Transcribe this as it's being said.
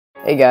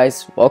Hey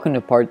guys, welcome to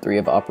part 3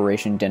 of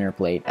Operation Dinner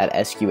Plate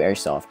at SQ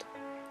Airsoft.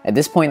 At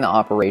this point in the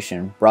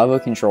operation, Bravo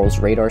controls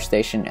radar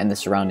station and the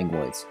surrounding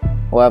woods.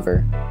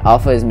 However,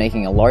 Alpha is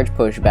making a large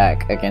push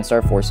back against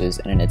our forces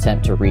in an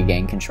attempt to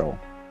regain control.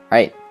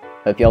 Alright,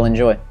 hope y'all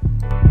enjoy.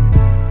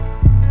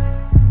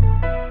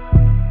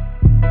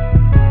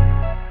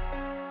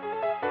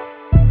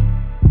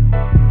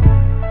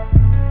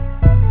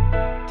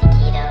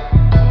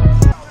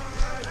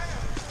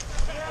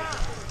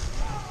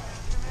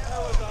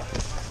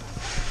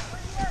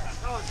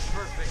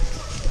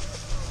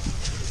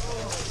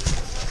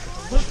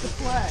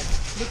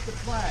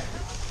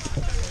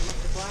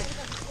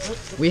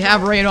 We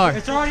have radar.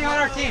 It's already on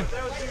our team.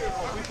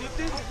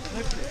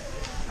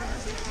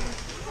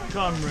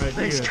 Comrade,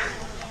 here.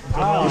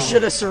 You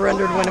should have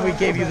surrendered when we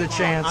gave you the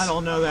chance. I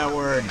don't know that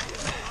word.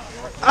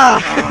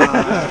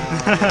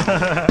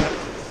 I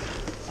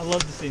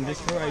love the scene.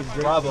 This guy is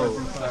great. Bravo.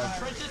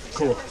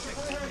 Cool.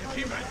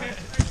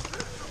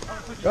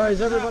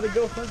 Guys, everybody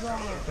go first.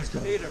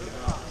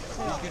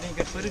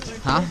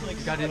 Huh?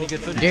 Got any good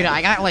footage? Dude,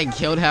 I got like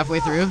killed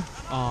halfway through.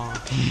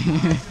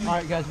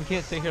 Alright guys, we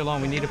can't stay here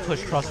long. We need to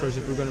push Crossroads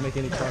if we're going to make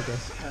any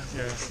progress.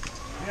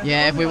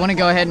 Yeah, if we want to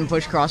go ahead and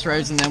push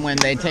Crossroads, and then when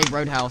they take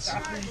Roadhouse,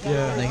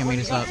 Yeah. they can meet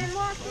us up.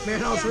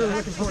 Man, I was really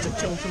looking forward to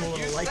killing some little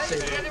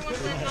lightsaber.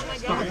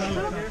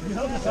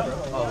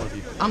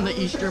 I'm the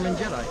East German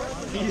Jedi.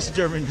 East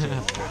German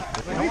Jedi.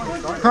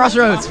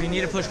 Crossroads! We need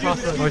to push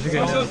Crossroads. Where's you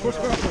going?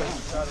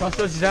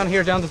 Crossroads is down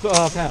here, down the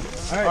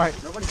path. Alright.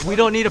 We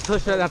don't need to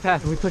push that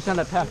path. If we push down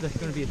that path, that's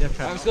going to be a death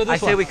trap. Let's go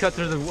this way. I say we cut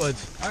through the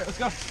woods. Alright, let's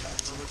go.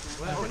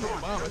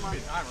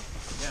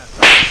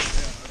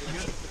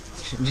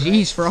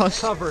 Jeez,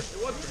 Frost. Covering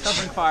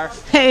fire.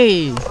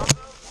 Hey!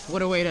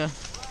 What a way to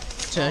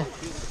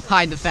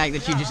hide the fact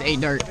that you just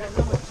ate dirt.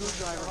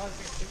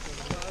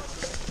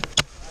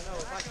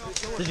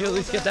 Did you at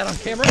least get that on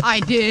camera? I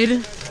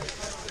did.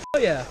 Oh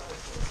yeah.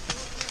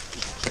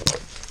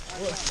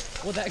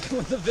 Will that go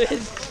in the vid?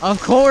 Of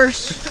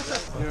course.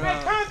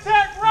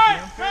 Contact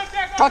right!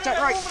 Contact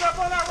right! Moving up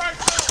on that right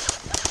side!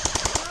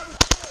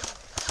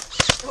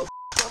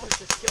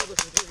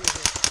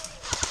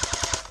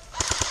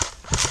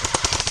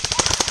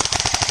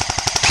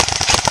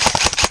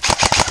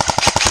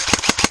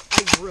 I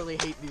really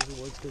hate these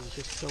woods because it's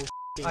just so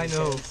I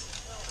know.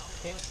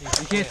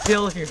 You can't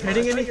tell if you're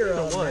hitting any or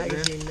what,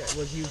 magazine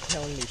was you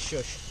telling me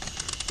shush.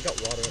 You got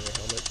water on your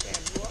helmet.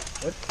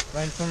 What?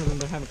 Right in front of them,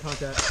 they're having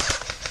contact.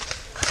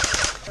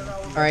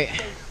 Alright,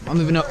 I'm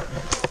moving up.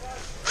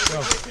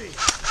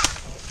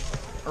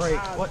 Alright,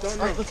 what?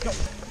 Alright, let's go.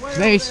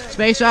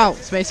 Space out,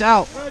 space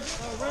out. Red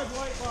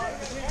light bar. I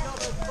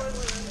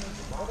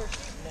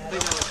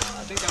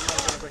think that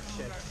might have break the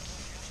shed.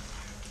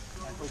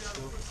 I hope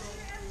so.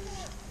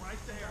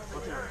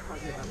 Contact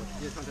right here.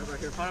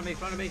 In front of me, in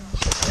front of me.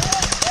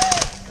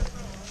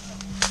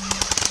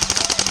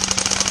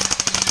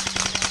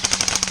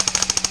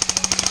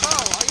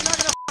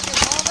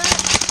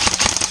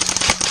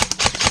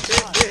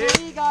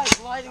 Three guys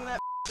lighting that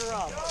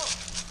up.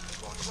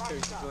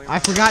 I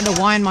forgot to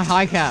wind my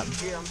high cap.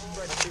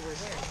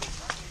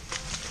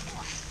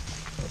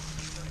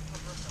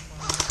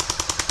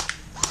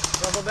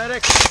 Rebel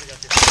medic.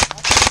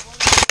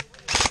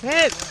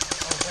 Hit!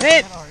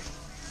 Hit!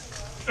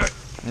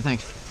 Hey,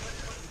 thanks.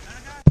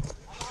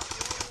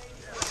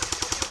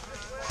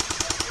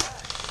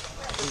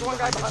 There's one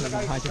guy behind the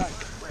guy. Like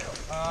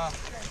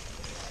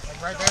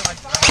right there, like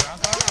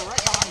around there?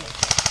 Right behind you.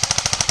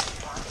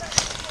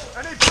 I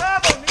need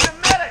Bravo, need a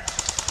medic!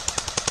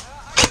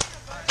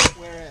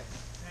 Where at?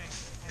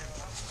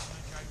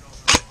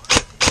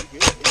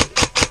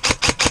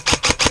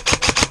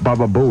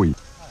 Baba Booey.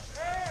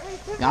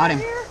 Got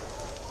him.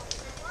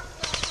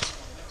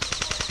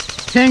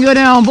 Tango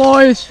down,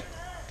 boys!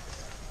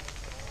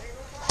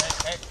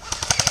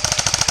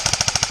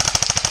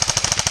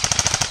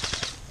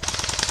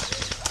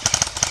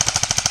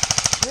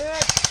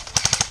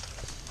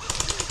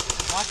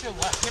 Watch your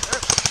left.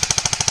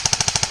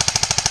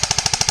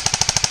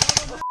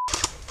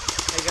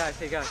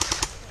 Hey guys.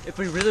 If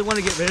we really want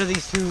to get rid of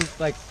these two,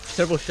 like,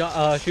 several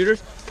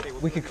shooters,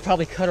 we could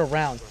probably cut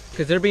around.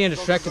 Because they're being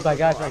distracted by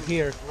guys right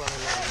here.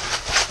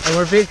 And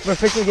we're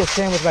fixing to get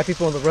sandwiched by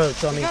people on the road.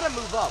 So, I mean, we gotta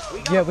move up.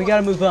 We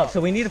gotta move up. So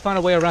we need to find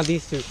a way around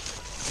these two.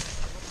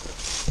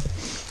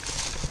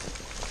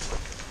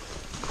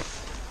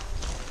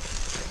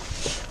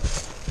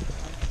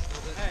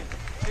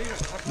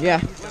 Yeah.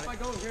 What if I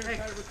go here?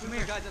 Hey, come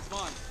here, guys. That's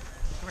fine.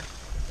 Come here.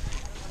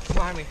 Come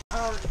behind me.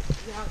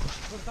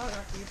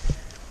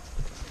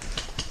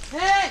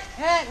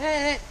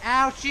 Hit!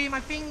 Ouchie, my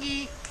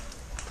fingy.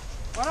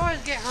 Why do I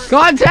always get hurt?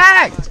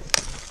 Contact!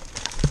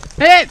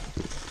 Hit!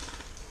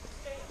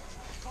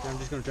 I'm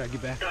just gonna drag you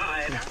back.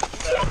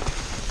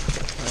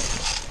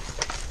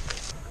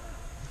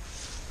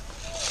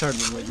 Start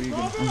me where you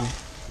go.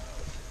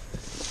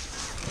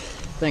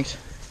 Thanks.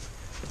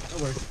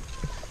 Don't worry.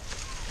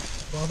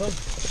 Bravo?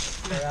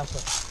 Or Alpha?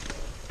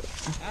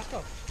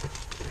 Alpha!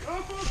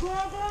 Alpha,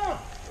 Bravo!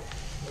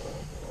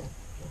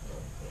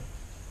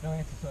 No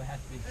answer, so it has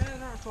to be. Yeah,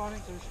 not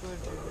responding, so just go ahead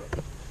and do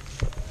it.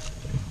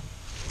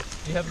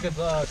 Do you have a good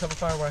cover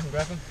fire where I can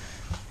grab him?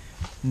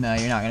 No,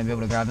 you're not gonna be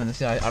able to grab him.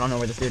 I don't know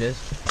where this dude is.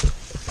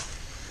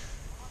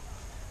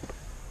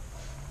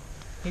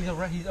 He's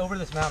over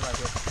this mountain right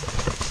here.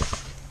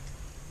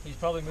 He's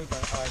probably moved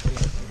right. Oh, I see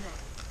him.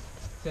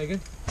 Say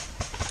again?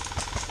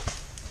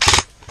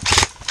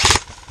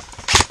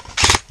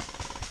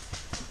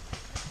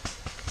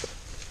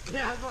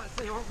 Yeah, I was about to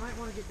say, I might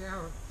want to get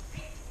down.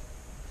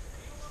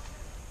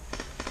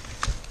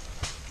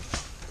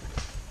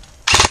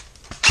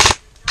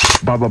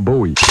 Baba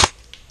Booey.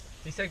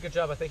 He said good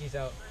job. I think he's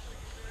out.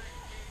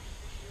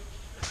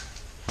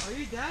 Are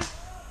you dead?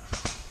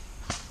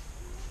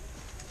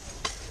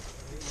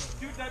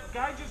 Dude, that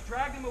guy just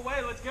dragged him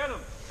away. Let's get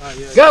him.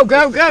 Yeah. Go,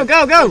 go, go,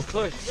 go, go!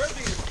 Push. Where's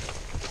he?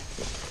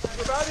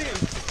 Reviving him.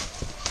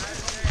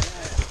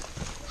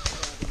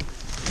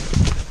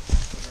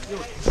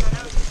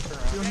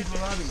 He's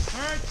reviving him.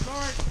 Alright,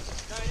 sorry.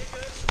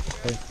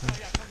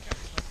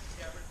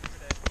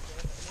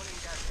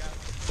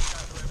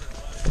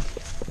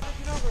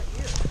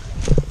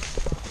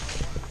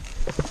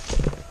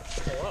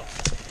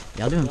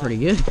 Y'all doing pretty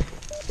good.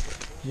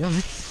 Yeah,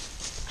 man.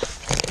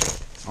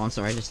 Oh, I'm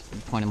sorry. I just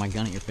pointed my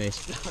gun at your face.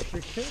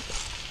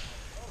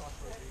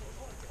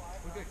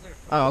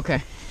 Oh,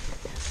 okay.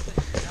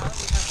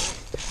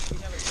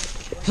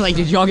 Like,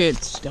 did y'all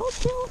get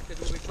stealth killed?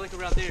 Because when we click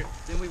around there,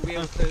 then we be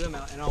able to clear them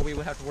out, and all we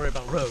would have to worry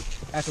about road.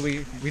 After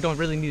we don't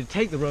really need to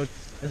take the road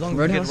as long as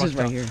Roadhouse we is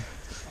get right here.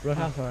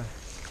 Roadhouse, alright.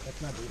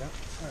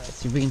 Let's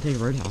see if we can take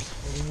Roadhouse.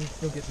 Well, we need to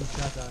still get these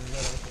shots out and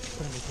roadhouse.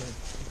 Put them in.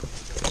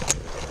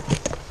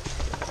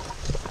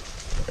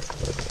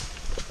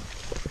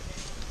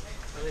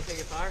 Are they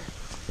taking fire?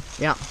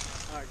 Yeah.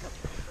 Alright, come.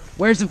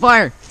 Where's the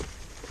fire?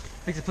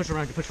 Fix it, push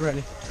around, push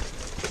ready.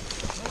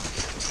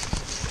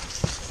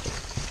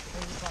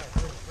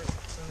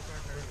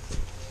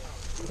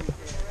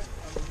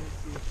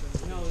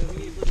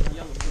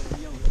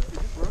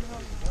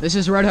 This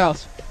is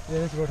Roadhouse. Yeah,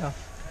 this is Roadhouse.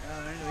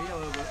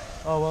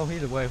 Oh, well,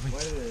 either way. We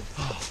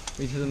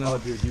just don't know. Oh,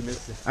 dude, you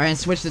missed it. All right, and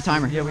switch the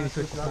timer. Yeah, we need to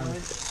switch the time.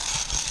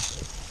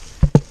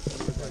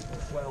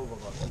 12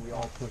 of us, and we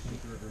all pushed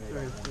into a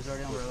grenade.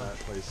 That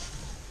place.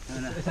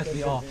 This has to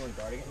be off.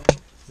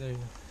 There you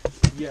go.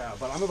 Yeah,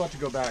 but I'm about to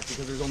go back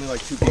because there's only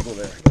like 2 people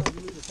there.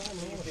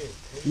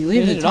 You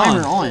leave the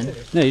timer on.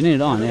 No, you need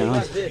it on,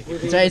 yeah.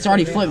 It's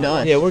already flipped to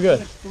us. Yeah, we're good.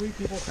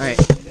 All right.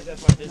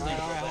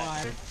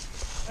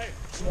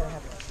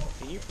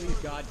 Can you please,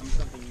 God, do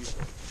something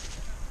useful?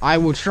 I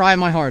will try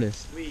my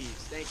hardest. Please,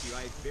 thank you.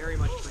 I very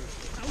much appreciate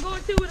it. I'm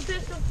going to with a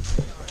pistol.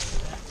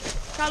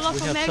 Got lost We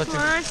some have eggs such a-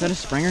 for Is that a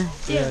Springer?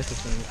 Yeah, it's a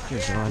thing.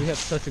 Dear God. We have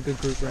such a good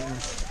group right now.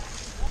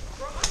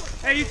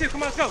 Hey, you two,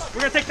 come on, let's go.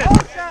 We're gonna take this.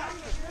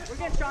 We're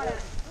getting shot at.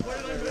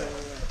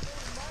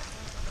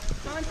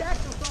 Contact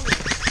them from me.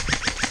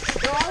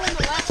 They're all in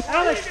the left.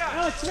 Alex,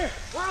 come here.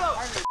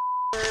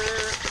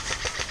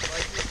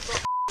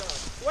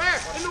 Where?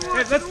 In the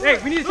woods. Hey,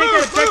 we need to take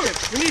that objective.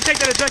 We need to take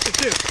that objective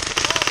too.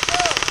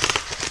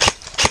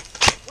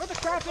 Where the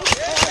crap is it?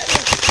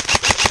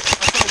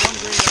 I saw one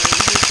green area.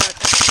 We need that.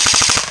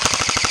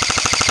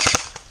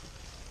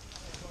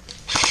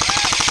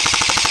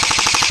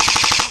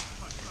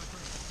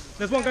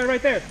 There's one guy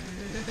right there.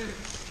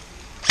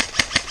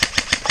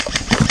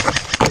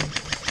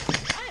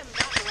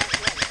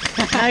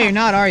 No, you're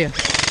not, are you? Hey,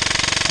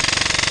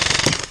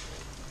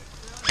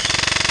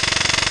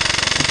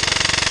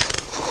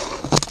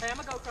 I'm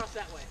gonna go across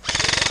that way.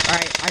 All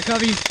right, I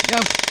cover you. Go.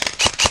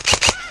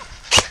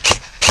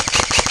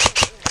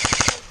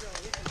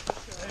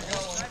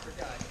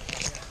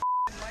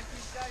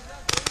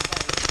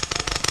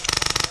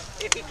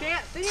 If you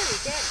can't see him, you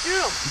can't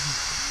shoot him.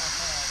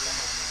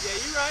 Yeah,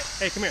 you're right.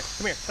 Hey, come here.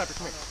 Stopper,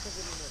 come here.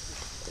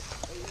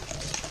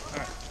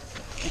 Alright.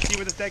 You see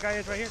where this dead guy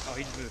is right here? Oh,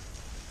 he just moved.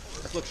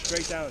 Let's look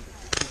straight down.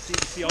 You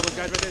see all those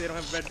guys right there? They don't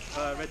have red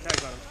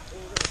tags on them.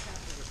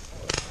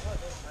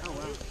 Oh,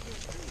 wow.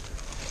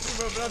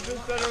 Moving up to the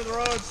center of the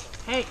roads.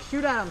 Hey,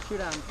 shoot at him, shoot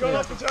at him. Going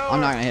up the tower.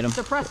 I'm not gonna hit him.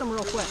 Suppress him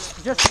real quick.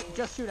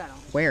 Just shoot at him.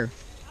 Where?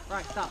 All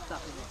right, stop.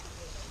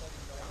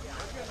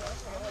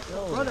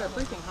 Bro, they're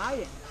freaking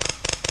hiding.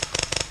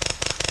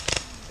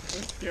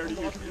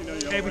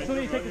 Hey, we still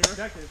need to take this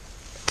objective.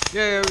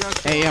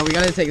 Hey, yeah, we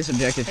gotta take this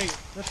objective. Hey,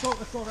 let's go around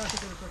and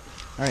take this objective.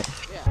 All right.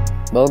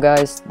 Well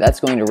guys, that's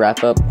going to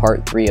wrap up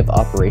part 3 of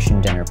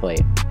Operation Dinner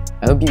Plate.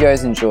 I hope you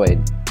guys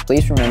enjoyed.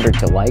 Please remember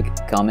to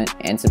like, comment,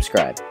 and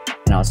subscribe.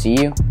 And I'll see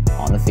you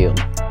on the field.